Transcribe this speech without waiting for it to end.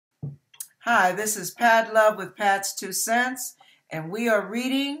Hi, this is Pat Love with Pat's Two Cents, and we are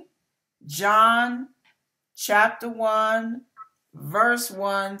reading John chapter 1, verse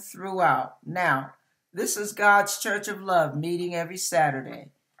 1 throughout. Now, this is God's Church of Love meeting every Saturday.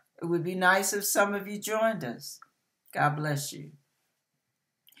 It would be nice if some of you joined us. God bless you.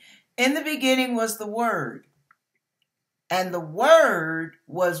 In the beginning was the Word, and the Word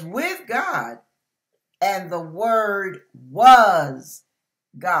was with God, and the Word was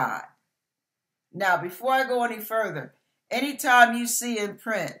God. Now, before I go any further, anytime you see in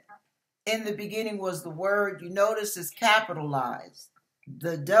print, in the beginning was the Word, you notice it's capitalized.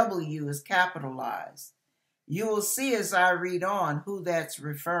 The W is capitalized. You will see as I read on who that's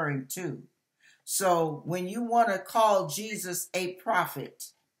referring to. So when you want to call Jesus a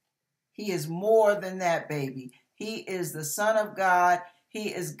prophet, he is more than that, baby. He is the Son of God.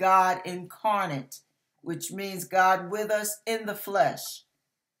 He is God incarnate, which means God with us in the flesh.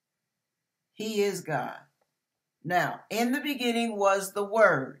 He is God. Now, in the beginning was the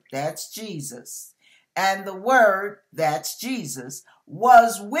Word, that's Jesus. And the Word, that's Jesus,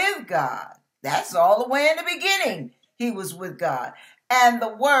 was with God. That's all the way in the beginning. He was with God. And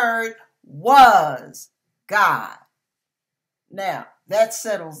the Word was God. Now, that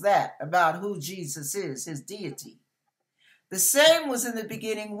settles that about who Jesus is, his deity. The same was in the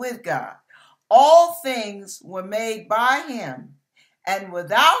beginning with God. All things were made by him, and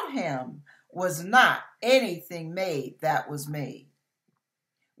without him was not anything made that was made.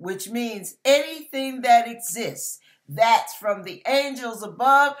 Which means anything that exists, that's from the angels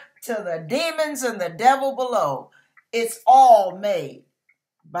above to the demons and the devil below. It's all made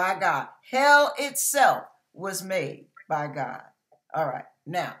by God. Hell itself was made by God. All right,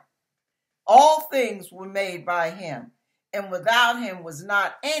 now, all things were made by him, and without him was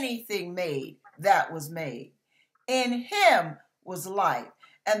not anything made that was made. In him was life,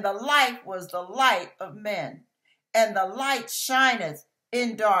 and the light was the light of men. And the light shineth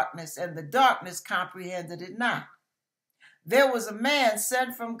in darkness, and the darkness comprehended it not. There was a man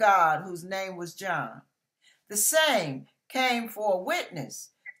sent from God whose name was John. The same came for a witness,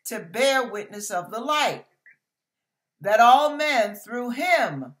 to bear witness of the light, that all men through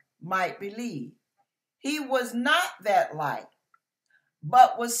him might believe. He was not that light,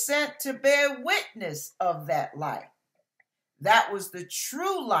 but was sent to bear witness of that light. That was the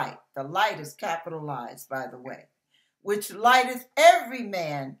true light. The light is capitalized, by the way, which lighteth every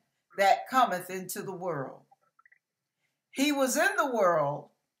man that cometh into the world. He was in the world,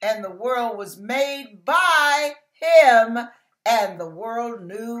 and the world was made by him, and the world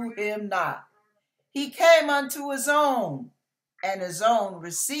knew him not. He came unto his own, and his own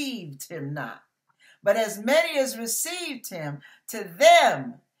received him not. But as many as received him, to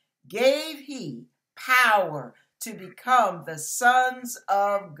them gave he power to become the sons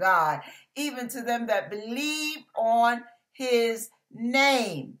of God, even to them that believe on his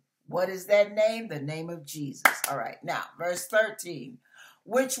name. What is that name? The name of Jesus. All right, now, verse 13.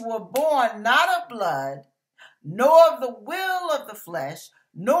 Which were born not of blood, nor of the will of the flesh,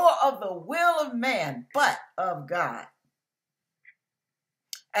 nor of the will of man, but of God.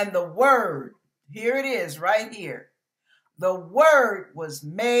 And the Word, here it is right here. The Word was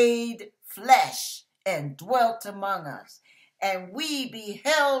made flesh and dwelt among us, and we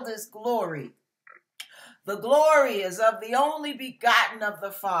beheld his glory. The glory is of the only begotten of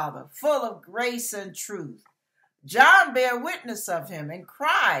the Father, full of grace and truth. John bare witness of him and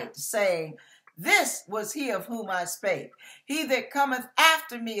cried, saying, This was he of whom I spake. He that cometh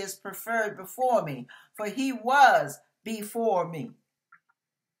after me is preferred before me, for he was before me.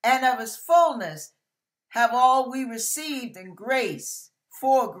 And of his fullness have all we received in grace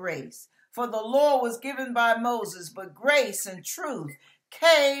for grace. For the law was given by Moses, but grace and truth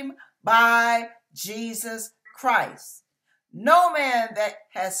came by Jesus Christ. No man that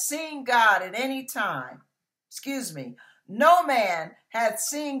has seen God at any time, no man hath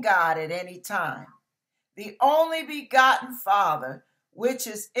seen God at any time. The only begotten Father, which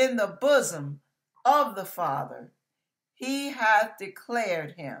is in the bosom of the Father, he hath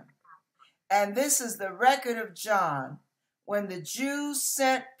declared him. And this is the record of John, when the Jews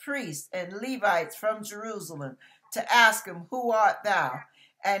sent priests and Levites from Jerusalem to ask him, Who art thou?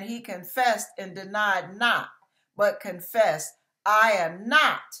 And he confessed and denied not, but confessed, I am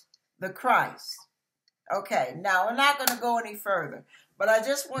not the Christ. Okay, now we're not going to go any further, but I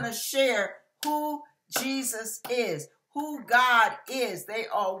just want to share who Jesus is, who God is. They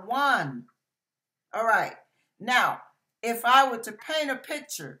are one. All right, now, if I were to paint a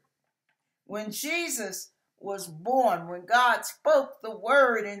picture, when Jesus was born, when God spoke the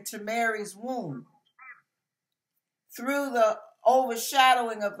word into Mary's womb, through the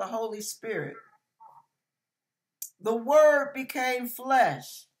overshadowing of the Holy Spirit. The Word became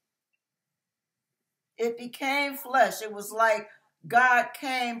flesh. It became flesh. It was like God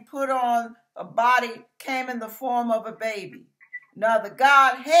came, put on a body, came in the form of a baby. Now the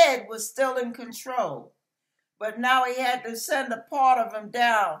Godhead was still in control, but now he had to send a part of him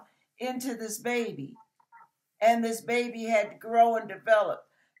down into this baby. And this baby had to grow and develop.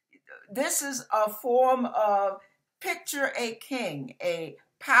 This is a form of, picture a king, a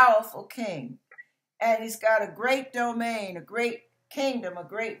powerful king. And he's got a great domain, a great kingdom, a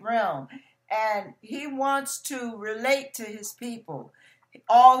great realm. And he wants to relate to his people.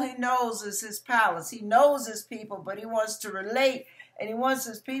 All he knows is his palace. He knows his people, but he wants to relate, and he wants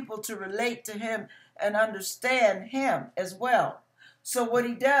his people to relate to him and understand him as well. So what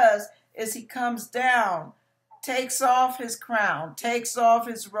he does is he comes down, takes off his crown, takes off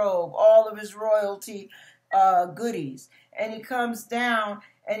his robe, all of his royalty goodies, and he comes down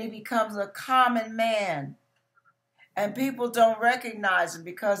and he becomes a common man. And people don't recognize him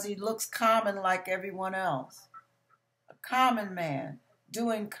because he looks common like everyone else. A common man,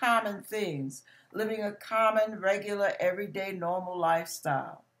 doing common things, living a common, regular, everyday, normal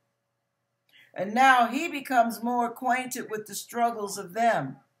lifestyle. And now he becomes more acquainted with the struggles of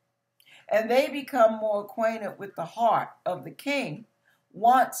them. And they become more acquainted with the heart of the king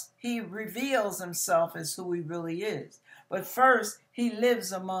once he reveals himself as who he really is. But first, he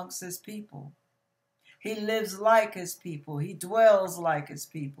lives amongst his people. He lives like his people. He dwells like his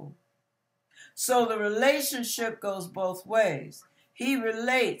people. So the relationship goes both ways. He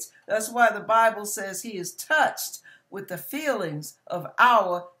relates. That's why the Bible says he is touched with the feelings of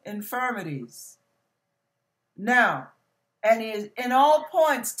our infirmities. Now, and he is in all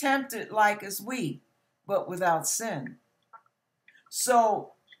points tempted like as we, but without sin.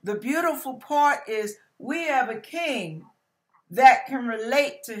 So the beautiful part is we have a king that can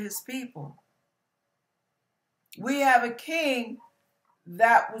relate to his people. We have a king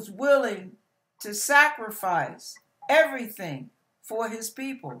that was willing to sacrifice everything for his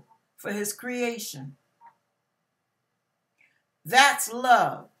people, for his creation. That's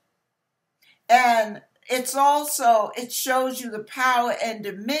love. And it's also, it shows you the power and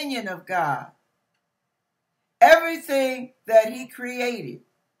dominion of God. Everything that he created,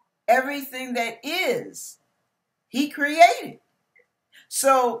 everything that is, he created.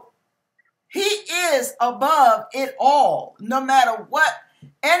 So he is above it all, no matter what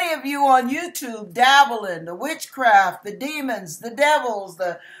any of you on YouTube dabble in, the witchcraft, the demons, the devils,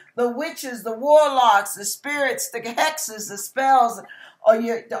 the witches, the warlocks, the spirits, the hexes, the spells, or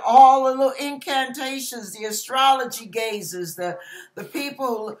all the little incantations, the astrology gazers, the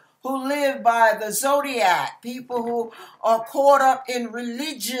people who live by the zodiac, people who are caught up in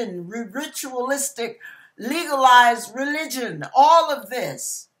religion, ritualistic, legalized religion. All of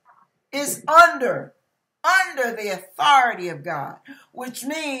this is under the authority of God, which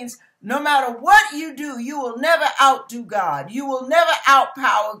means no matter what you do, you will never outdo God. You will never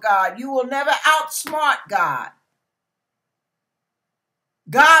outpower God. You will never outsmart God.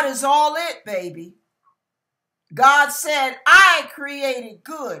 God is all it, baby. God said, I created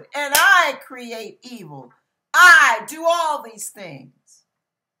good and I create evil. I do all these things.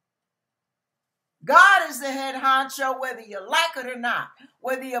 God is the head honcho, whether you like it or not.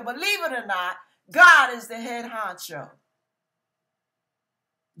 Whether you believe it or not, God is the head honcho.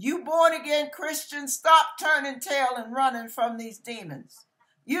 You born again Christians, stop turning tail and running from these demons.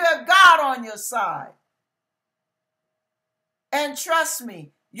 You have God on your side. And trust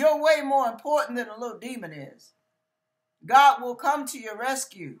me, you're way more important than a little demon is. God will come to your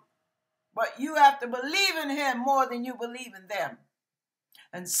rescue. But you have to believe in him more than you believe in them.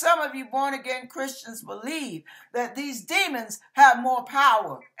 And some of you born again Christians believe that these demons have more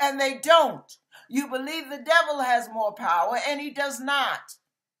power, and they don't. You believe the devil has more power, and he does not.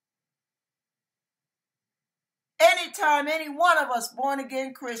 Anytime any one of us born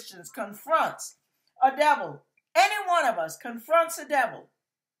again Christians confronts a devil, any one of us confronts a devil,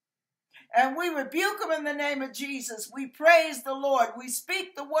 and we rebuke him in the name of Jesus, we praise the Lord, we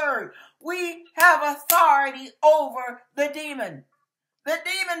speak the word, we have authority over the demon. The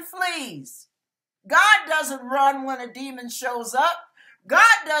demon flees. God doesn't run when a demon shows up. God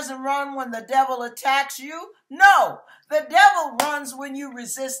doesn't run when the devil attacks you. No, the devil runs when you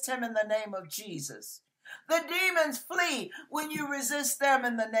resist him in the name of Jesus. The demons flee when you resist them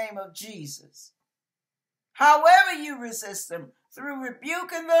in the name of Jesus. However you resist them, through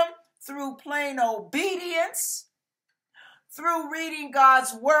rebuking them, through plain obedience, through reading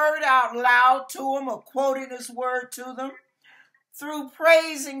God's word out loud to them or quoting his word to them, through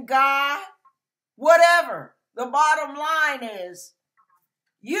praising God, whatever. The bottom line is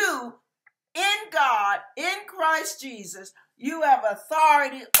you, in God, in Christ Jesus, you have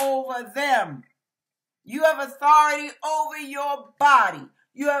authority over them. You have authority over your body.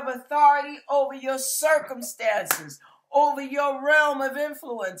 You have authority over your circumstances, over your realm of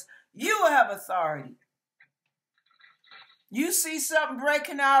influence. You have authority. You see something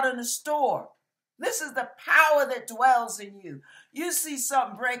breaking out in the store. This is the power that dwells in you. You see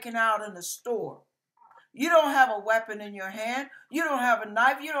something breaking out in the store. You don't have a weapon in your hand. You don't have a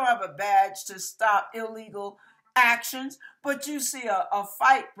knife. You don't have a badge to stop illegal actions, but you see a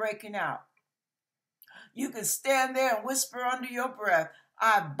fight breaking out. You can stand there and whisper under your breath,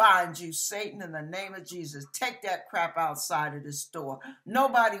 I bind you, Satan, in the name of Jesus. Take that crap outside of the store.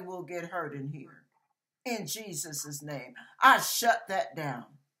 Nobody will get hurt in here. In Jesus' name, I shut that down.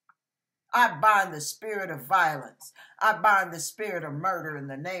 I bind the spirit of violence. I bind the spirit of murder in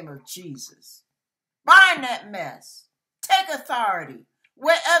the name of Jesus. Bind that mess. Take authority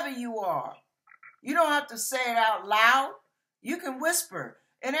wherever you are. You don't have to say it out loud. You can whisper.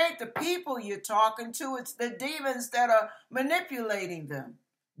 It ain't the people you're talking to. It's the demons that are manipulating them.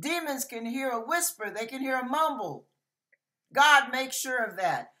 Demons can hear a whisper. They can hear a mumble. God makes sure of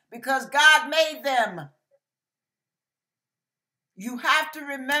that because God made them. You have to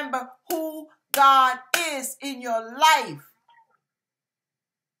remember who God is in your life.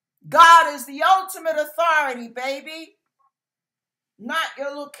 God is the ultimate authority, baby. Not your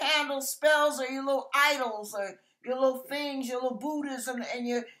little candle spells or your little idols or your little things, your little Buddhism and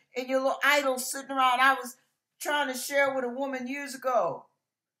your little idols sitting around. I was trying to share with a woman years ago,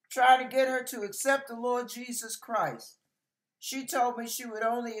 trying to get her to accept the Lord Jesus Christ. She told me she would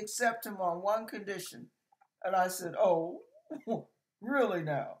only accept him on one condition. And I said, oh, really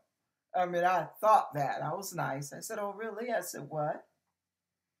now? I mean, I thought that. I was nice. I said, oh, really? I said, what?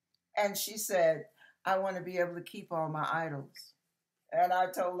 And she said, I want to be able to keep all my idols. And I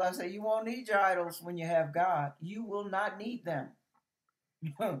told her, I said, you won't need your idols when you have God. You will not need them.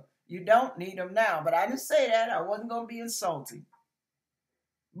 You don't need them now. But I didn't say that. I wasn't going to be insulting.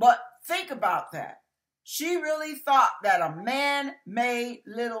 But think about that. She really thought that a man-made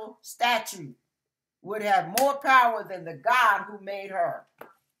little statue would have more power than the God who made her.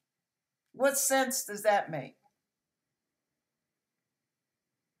 What sense does that make?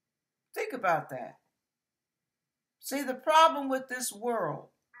 Think about that. See, the problem with this world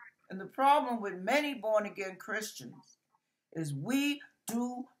and the problem with many born-again Christians is we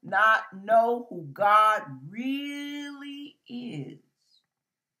do not know who God really is.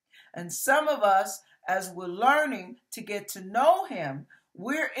 And some of us, as we're learning to get to know him,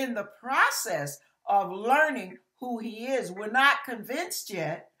 we're in the process of learning who he is. We're not convinced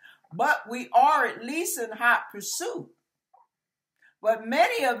yet, but we are at least in hot pursuit. But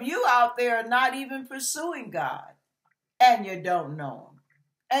many of you out there are not even pursuing God. And you don't know him.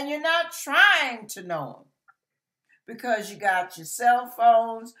 And you're not trying to know him. Because you got your cell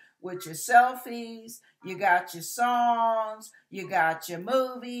phones with your selfies. You got your songs. You got your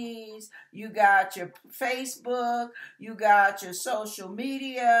movies. You got your Facebook. You got your social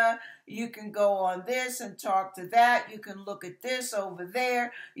media. You can go on this and talk to that. You can look at this over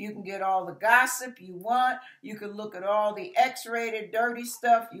there. You can get all the gossip you want. You can look at all the X-rated dirty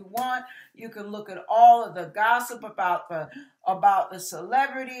stuff you want. You can look at all of the gossip about the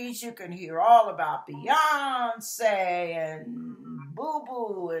celebrities. You can hear all about Beyonce and Boo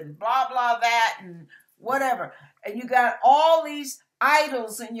Boo and blah blah that and whatever. And you got all these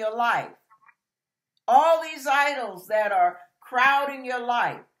idols in your life. All these idols that are crowding your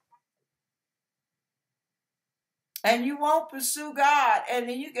life. And you won't pursue God, and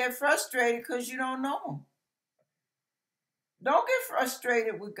then you get frustrated because you don't know him. Don't get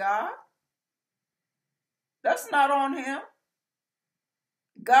frustrated with God. That's not on him.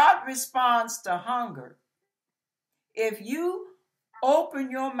 God responds to hunger. If you open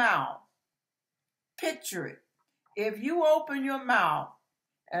your mouth, picture it. If you open your mouth,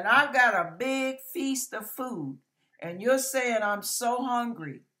 and I've got a big feast of food, and you're saying, I'm so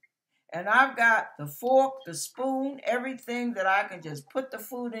hungry, and I've got the fork, the spoon, everything that I can just put the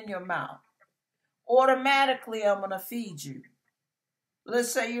food in your mouth. Automatically, I'm going to feed you.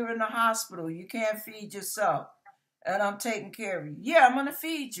 Let's say you're in the hospital. You can't feed yourself. And I'm taking care of you. Yeah, I'm going to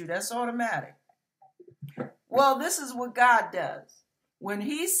feed you. That's automatic. Well, this is what God does. When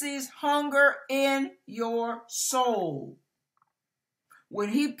he sees hunger in your soul, when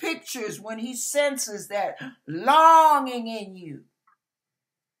he senses that longing in you,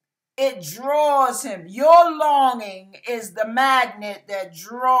 it draws him. Your longing is the magnet that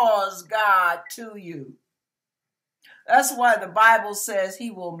draws God to you. That's why the Bible says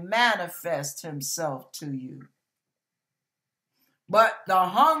he will manifest himself to you. But the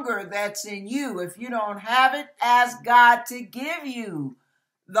hunger that's in you, if you don't have it, ask God to give you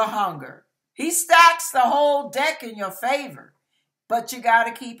the hunger. He stacks the whole deck in your favor, but you got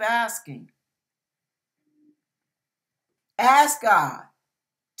to keep asking. Ask God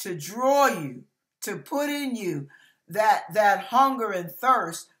to draw you, to put in you that hunger and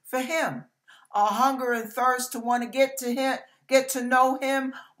thirst for him. A hunger and thirst to want to get to know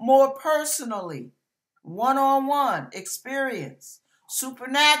him more personally. One-on-one experience,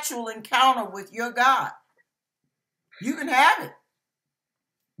 supernatural encounter with your God. You can have it.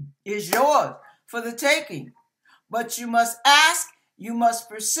 It's yours for the taking. But you must ask, you must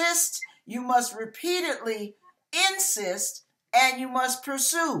persist, you must repeatedly insist, and you must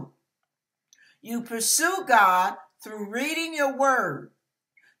pursue. You pursue God through reading your word.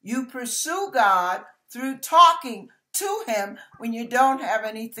 You pursue God through talking to him when you don't have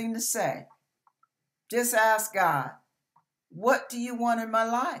anything to say. Just ask God, what do you want in my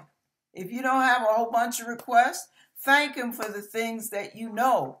life? If you don't have a whole bunch of requests, thank him for the things that you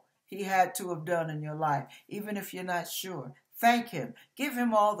know he had to have done in your life, even if you're not sure. Thank him. Give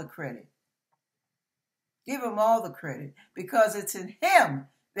him all the credit. Give him all the credit, because it's in him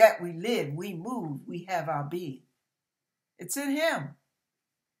that we live, we move, we have our being. It's in him.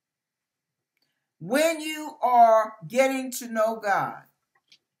 When you are getting to know God,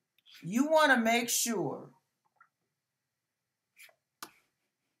 you want to make sure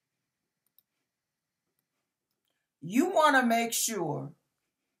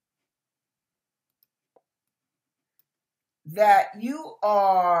that you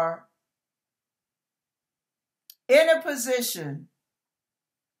are in a position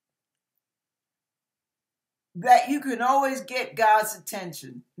that you can always get God's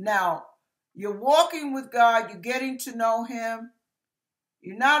attention. Now, you're walking with God, you're getting to know him.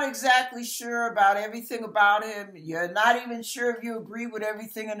 You're not exactly sure about everything about him. You're not even sure if you agree with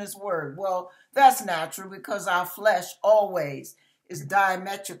everything in his word. Well, that's natural, because our flesh always is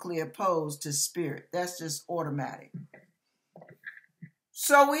diametrically opposed to spirit. That's just automatic.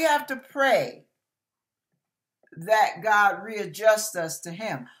 So we have to pray that God readjusts us to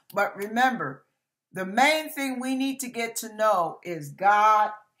him. But remember, the main thing we need to get to know is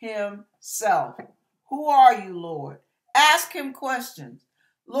God himself. Who are you, Lord? Ask him questions.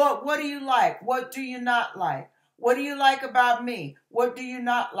 Lord, what do you like? What do you not like? What do you like about me? What do you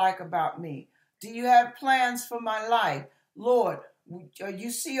not like about me? Do you have plans for my life? Lord,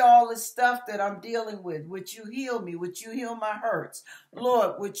 you see all this stuff that I'm dealing with. Would you heal me? Would you heal my hurts?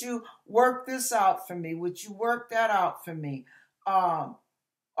 Lord, would you work this out for me? Would you work that out for me?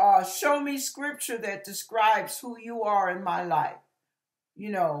 Show me scripture that describes who you are in my life. You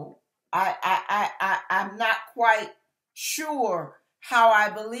know, I'm not quite sure how I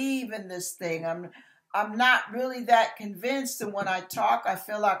believe in this thing. I'm not really that convinced, and when I talk, I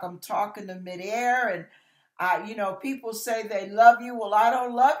feel like I'm talking to midair. And people say they love you. Well, I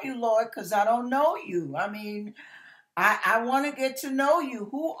don't love you, Lord, because I don't know you. I mean, I want to get to know you.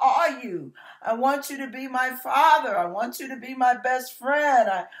 Who are you? I want you to be my father. I want you to be my best friend.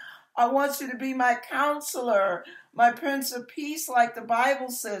 I want you to be my counselor, my Prince of Peace, like the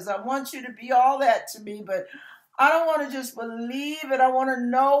Bible says. I want you to be all that to me, but I don't want to just believe it. I want to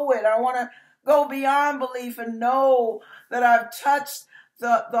know it. I want to go beyond belief and know that I've touched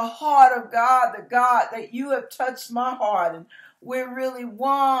the heart of God, the God that you have touched my heart, and we're really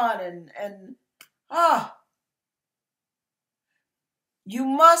one. You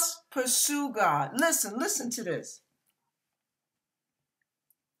must pursue God. Listen to this.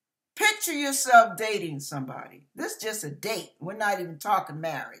 Picture yourself dating somebody. This is just a date. We're not even talking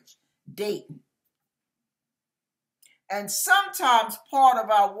marriage. Dating. And sometimes part of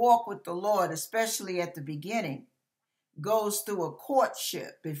our walk with the Lord, especially at the beginning, goes through a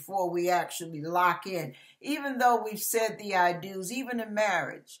courtship before we actually lock in. Even though we've said the I do's, even in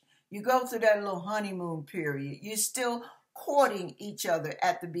marriage, you go through that little honeymoon period. You're still courting each other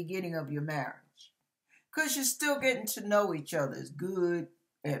at the beginning of your marriage, because you're still getting to know each other's good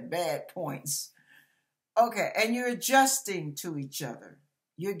and bad points. Okay, and you're adjusting to each other.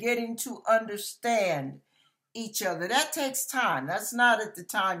 You're getting to understand each other. That takes time. That's not at the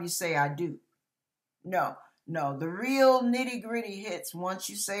time you say I do. No, the real nitty-gritty hits once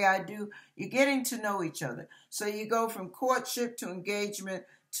you say I do. You're getting to know each other. So you go from courtship to engagement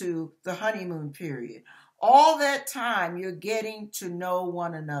to the honeymoon period. All that time you're getting to know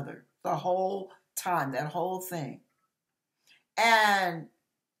one another. The whole time, that whole thing. And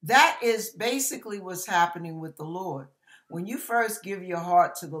that is basically what's happening with the Lord. When you first give your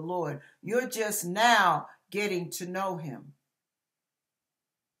heart to the Lord, you're just now getting to know him.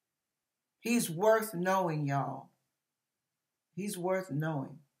 He's worth knowing, y'all. He's worth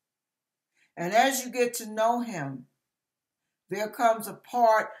knowing. And as you get to know him, there comes a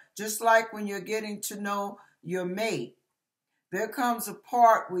part, just like when you're getting to know your mate, there comes a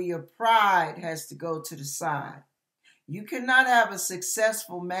part where your pride has to go to the side. You cannot have a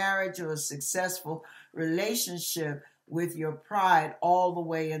successful marriage or a successful relationship with your pride all the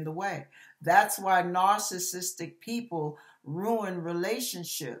way in the way. That's why narcissistic people ruin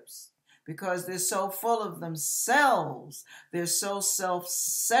relationships, because they're so full of themselves. They're so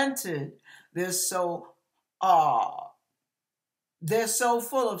self-centered. They're so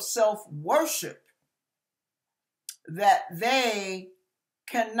full of self-worship that they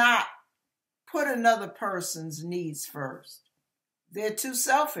cannot put another person's needs first. They're too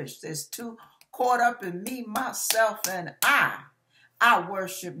selfish. They're too caught up in me, myself, and I. I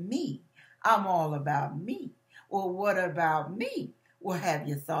worship me. I'm all about me. Well, what about me? Well, have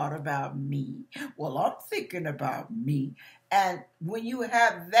you thought about me? Well, I'm thinking about me. And when you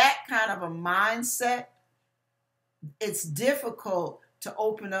have that kind of a mindset, it's difficult to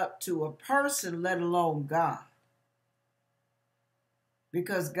open up to a person, let alone God.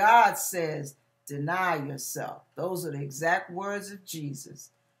 Because God says, deny yourself. Those are the exact words of Jesus.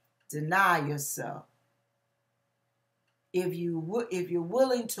 Deny yourself. If you're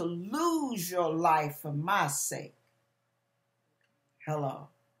willing to lose your life for my sake, hello.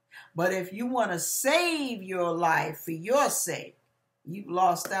 But if you want to save your life for your sake, you've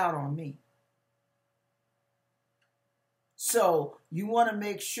lost out on me. So you want to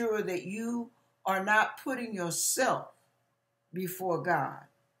make sure that you are not putting yourself before God.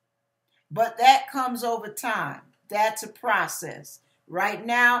 But that comes over time. That's a process. Right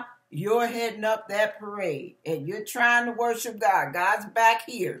now, you're heading up that parade and you're trying to worship God. God's back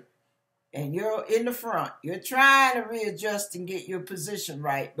here and you're in the front. You're trying to readjust and get your position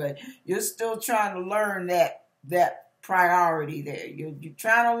right, but you're still trying to learn that priority there. You're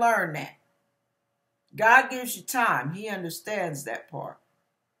trying to learn that. God gives you time. He understands that part.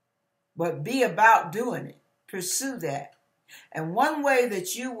 But be about doing it. Pursue that. And one way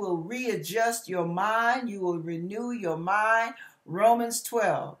that you will readjust your mind, you will renew your mind, Romans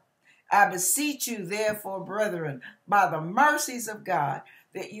 12. I beseech you, therefore, brethren, by the mercies of God,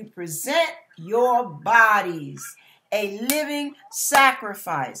 that you present your bodies a living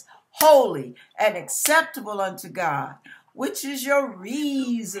sacrifice, holy and acceptable unto God, which is your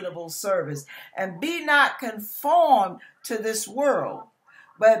reasonable service. And be not conformed to this world,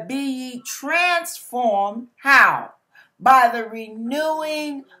 but be ye transformed. How? By the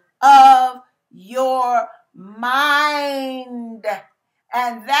renewing of your mind.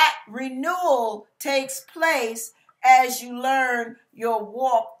 And that renewal takes place as you learn your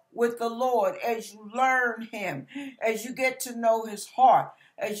walk with the Lord, as you learn him, as you get to know his heart,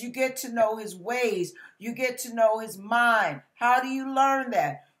 as you get to know his ways, you get to know his mind. How do you learn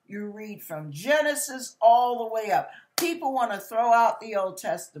that? You read from Genesis all the way up. People want to throw out the Old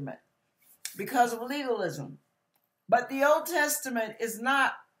Testament because of legalism. But the Old Testament is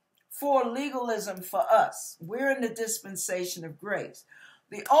not for legalism for us. We're in the dispensation of grace.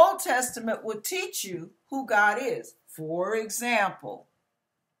 The Old Testament will teach you who God is. For example,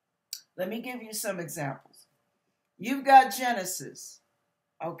 let me give you some examples. You've got Genesis.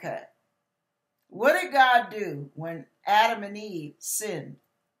 Okay. What did God do when Adam and Eve sinned?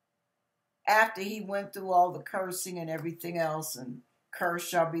 After he went through all the cursing and everything else, and cursed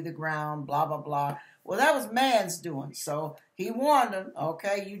shall be the ground, blah, blah, blah. Well, that was man's doing. So he warned them,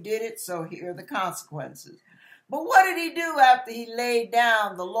 okay, you did it, so here are the consequences. But what did he do after he laid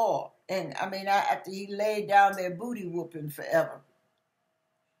down the law? After he laid down their booty whooping forever?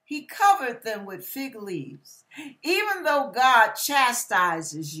 He covered them with fig leaves. Even though God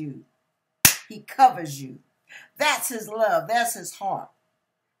chastises you, he covers you. That's his love. That's his heart.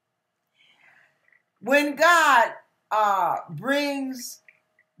 When God brings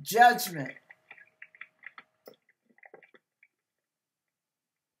judgment,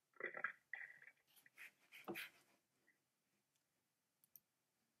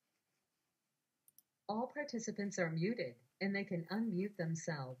 all participants are muted and they can unmute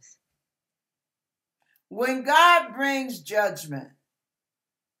themselves. When God brings judgment,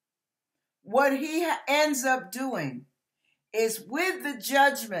 what he ends up doing is, with the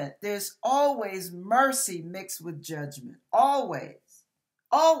judgment, there's always mercy mixed with judgment. Always.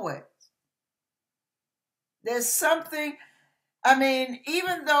 Always. There's something,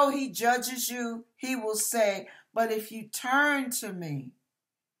 even though he judges you, he will say, but if you turn to me,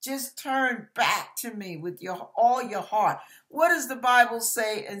 Just turn back to me with all your heart. What does the Bible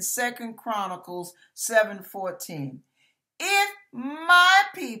say in 2 Chronicles 7:14? If my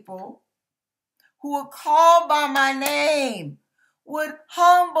people who are called by my name would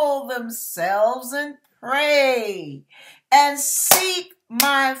humble themselves and pray and seek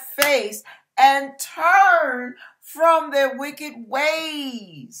my face and turn from their wicked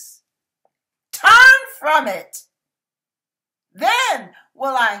ways. Turn from it. Then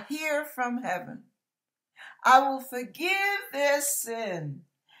will I hear from heaven. I will forgive their sin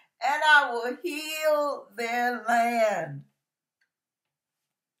and I will heal their land.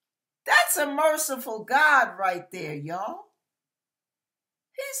 That's a merciful God right there, y'all.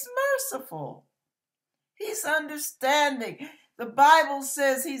 He's merciful. He's understanding. The Bible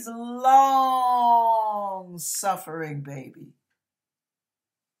says he's long suffering, baby.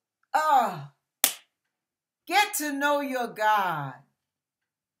 Get to know your God.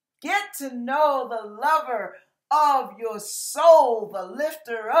 Get to know the lover of your soul, the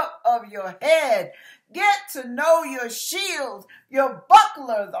lifter up of your head. Get to know your shield, your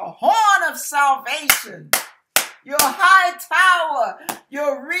buckler, the horn of salvation, your high tower,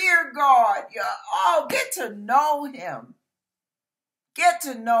 your rear guard. Get to know him. Get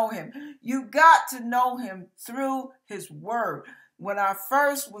to know him. You got to know him through his word. When I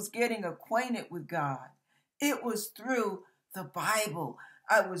first was getting acquainted with God, it was through the Bible.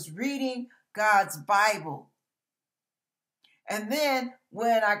 I was reading God's Bible. And then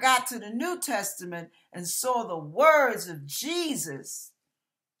when I got to the New Testament and saw the words of Jesus,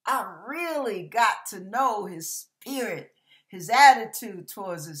 I really got to know his spirit, his attitude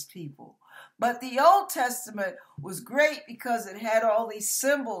towards his people. But the Old Testament was great because it had all these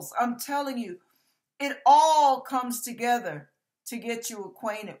symbols. I'm telling you, it all comes together to get you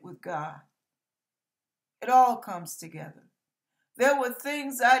acquainted with God. It all comes together. There were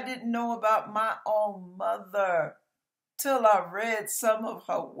things I didn't know about my own mother till I read some of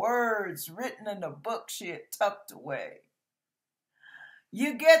her words written in a book she had tucked away.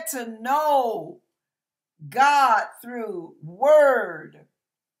 You get to know God through word,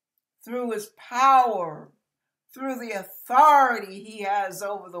 through his power, through the authority he has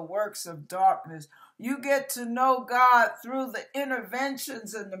over the works of darkness. You get to know God through the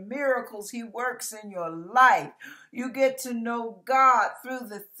interventions and the miracles he works in your life. You get to know God through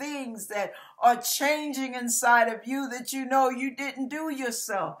the things that are changing inside of you that you know you didn't do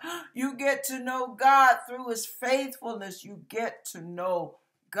yourself. You get to know God through his faithfulness. You get to know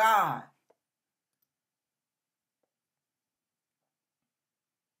God.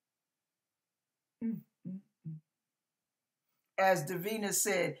 As Davina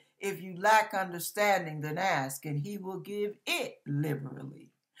said, if you lack understanding, then ask, and he will give it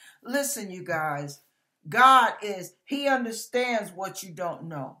liberally. Listen, you guys, he understands what you don't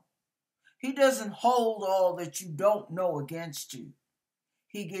know. He doesn't hold all that you don't know against you.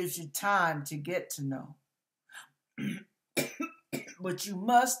 He gives you time to get to know. But you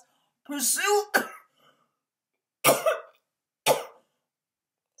must pursue.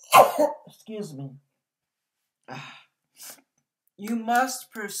 Excuse me. You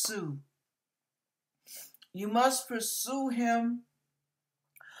must pursue. You must pursue him.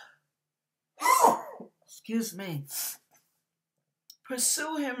 Excuse me.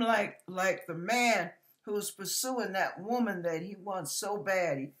 Pursue him like the man who's pursuing that woman that he wants so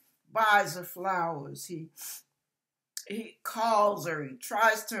bad. He buys her flowers. He calls her. He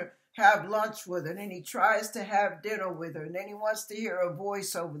tries to have lunch with her. And then he tries to have dinner with her. And then he wants to hear her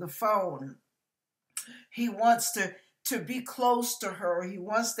voice over the phone. He wants to be close to her. He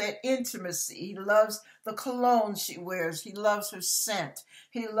wants that intimacy. He loves the cologne she wears. He loves her scent.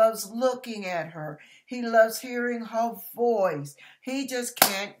 He loves looking at her. He loves hearing her voice. He just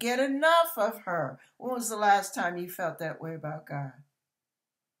can't get enough of her. When was the last time you felt that way about God?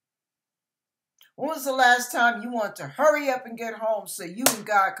 When was the last time you want to hurry up and get home so you and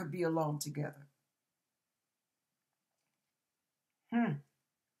God could be alone together?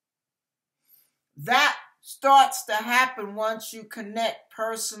 That starts to happen once you connect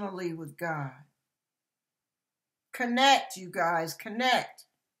personally with God. Connect, you guys, connect.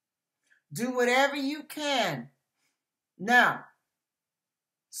 Do whatever you can. Now,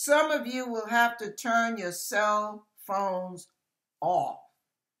 some of you will have to turn your cell phones off.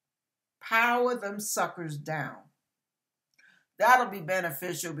 Power them suckers down. That'll be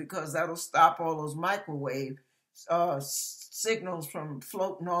beneficial because that'll stop all those microwave signals from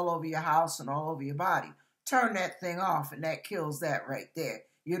floating all over your house and all over your body. Turn that thing off and that kills that right there.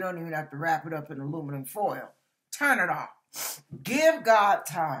 You don't even have to wrap it up in aluminum foil. Turn it off. Give God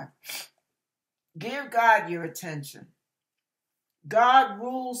time. Give God your attention. God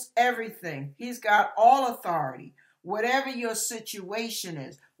rules everything. He's got all authority. Whatever your situation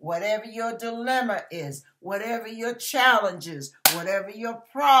is, whatever your dilemma is, whatever your challenge is, whatever your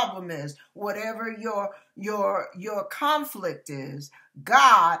problem is, whatever your conflict is,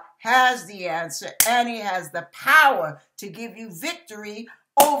 God has the answer, and he has the power to give you victory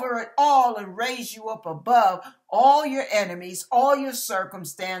over it all and raise you up above all your enemies, all your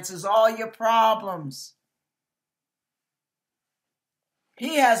circumstances, all your problems.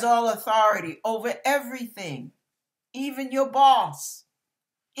 He has all authority over everything, even your boss,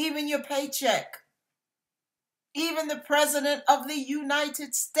 even your paycheck, even the president of the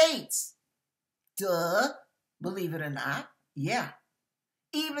United States. Duh, believe it or not. Yeah.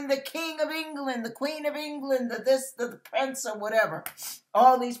 Even the King of England, the Queen of England, the Prince or whatever,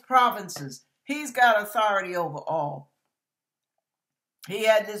 all these provinces. He's got authority over all. He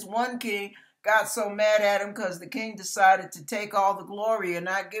had this one king, got so mad at him because the king decided to take all the glory and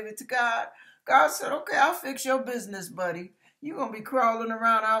not give it to God. God said, okay, I'll fix your business, buddy. You're going to be crawling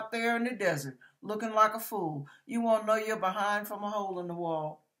around out there in the desert looking like a fool. You won't know you're behind from a hole in the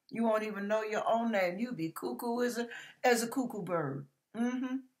wall. You won't even know your own name. You'll be cuckoo as a cuckoo bird.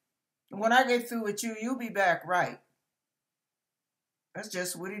 When I get through with you, you'll be back right. That's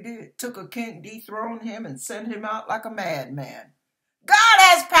just what he did. Took a king, dethroned him, and sent him out like a madman. God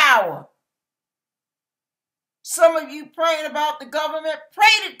has power. Some of you praying about the government, pray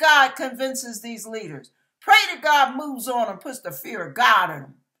that God convinces these leaders. Pray that God moves on and puts the fear of God in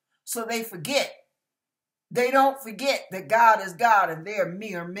them so they forget. They don't forget that God is God and they're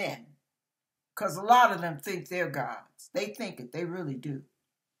mere men. Because a lot of them think they're gods. They think it. They really do.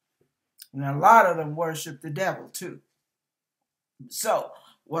 And a lot of them worship the devil too. So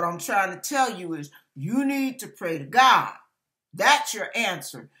what I'm trying to tell you is you need to pray to God. That's your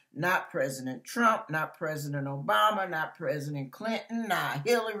answer. Not President Trump, not President Obama, not President Clinton, not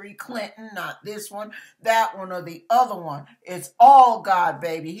Hillary Clinton, not this one, that one, or the other one. It's all God,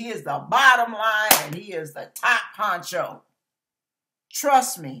 baby. He is the bottom line and he is the top honcho.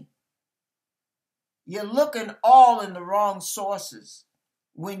 Trust me. You're looking all in the wrong sources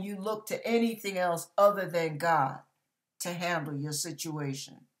when you look to anything else other than God to handle your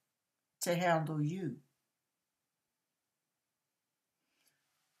situation, to handle you.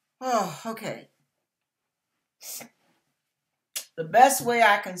 Oh, okay. The best way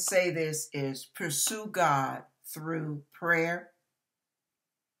I can say this is pursue God through prayer,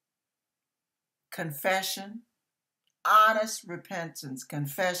 confession, honest repentance,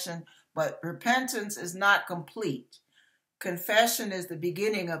 confession, but repentance is not complete. Confession is the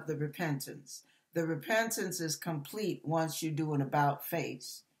beginning of the repentance. The repentance is complete once you do an about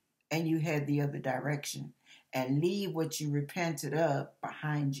face and you head the other direction and leave what you repented of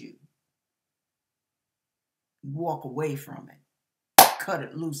behind you. Walk away from it. Cut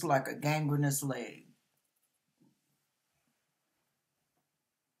it loose like a gangrenous leg.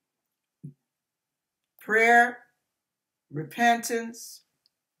 Prayer, repentance,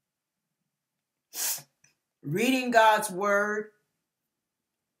 reading God's word,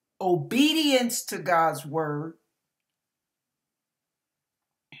 obedience to God's word,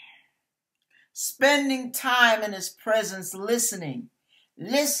 spending time in his presence, listening.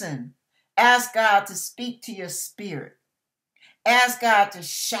 Listen. Ask God to speak to your spirit. Ask God to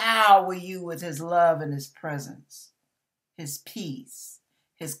shower you with his love and his presence, his peace,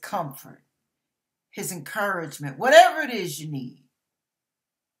 his comfort, his encouragement, whatever it is you need.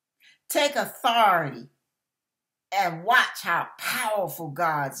 Take authority and watch how powerful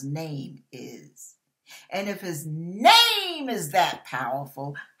God's name is. And if his name is that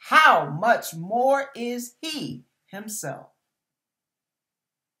powerful, how much more is he himself?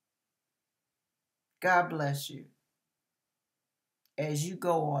 God bless you as you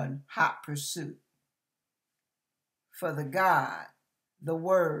go on hot pursuit for the God, the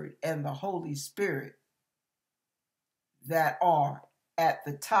Word, and the Holy Spirit that are at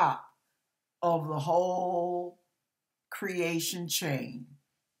the top of the whole creation chain.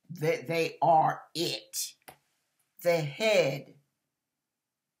 That they are it. The head,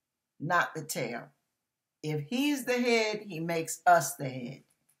 not the tail. If he's the head, he makes us the head.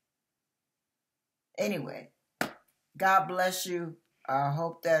 Anyway, God bless you. I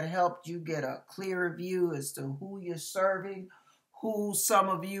hope that helped you get a clearer view as to who you're serving, who some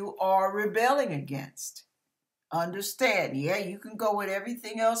of you are rebelling against. Understand, yeah, you can go with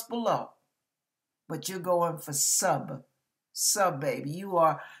everything else below, but you're going for sub, baby. You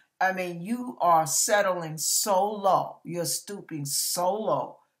are settling so low. You're stooping so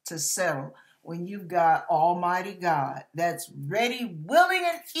low to settle when you've got Almighty God that's ready, willing,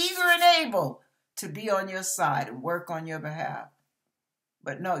 and eager and able to be on your side and work on your behalf.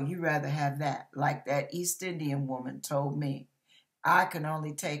 But no, you rather have that. Like that East Indian woman told me, I can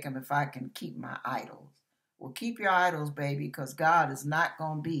only take them if I can keep my idols. Well, keep your idols, baby, because God is not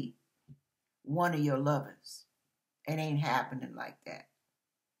going to be one of your lovers. It ain't happening like that.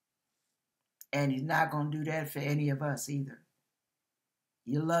 And he's not going to do that for any of us either.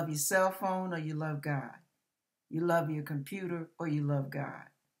 You love your cell phone or you love God. You love your computer or you love God.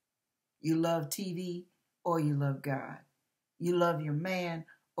 You love TV or you love God. You love your man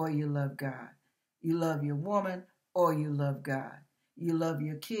or you love God. You love your woman or you love God. You love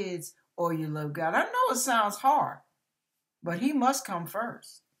your kids or you love God. I know it sounds hard, but he must come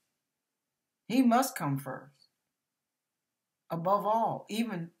first. He must come first. Above all,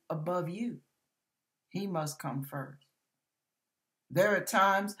 even above you, he must come first. There are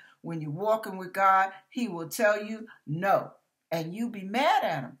times when you're walking with God, he will tell you no, and you be mad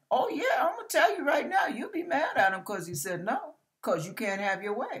at him. Oh yeah, I'm going to tell you right now, you'll be mad at him because he said no, because you can't have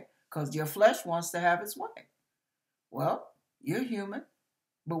your way, because your flesh wants to have its way. Well, you're human,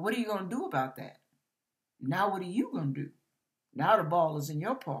 but what are you going to do about that? Now what are you going to do? Now the ball is in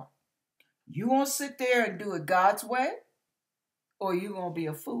your part. You going to sit there and do it God's way, or you going to be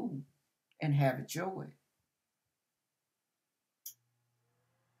a fool and have it your way?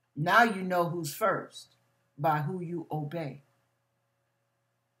 Now you know who's first by who you obey.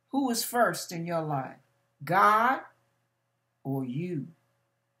 Who is first in your life? God or you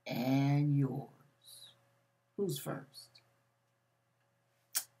and yours? Who's first?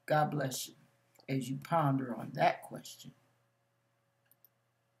 God bless you as you ponder on that question.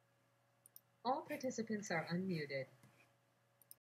 All participants are unmuted.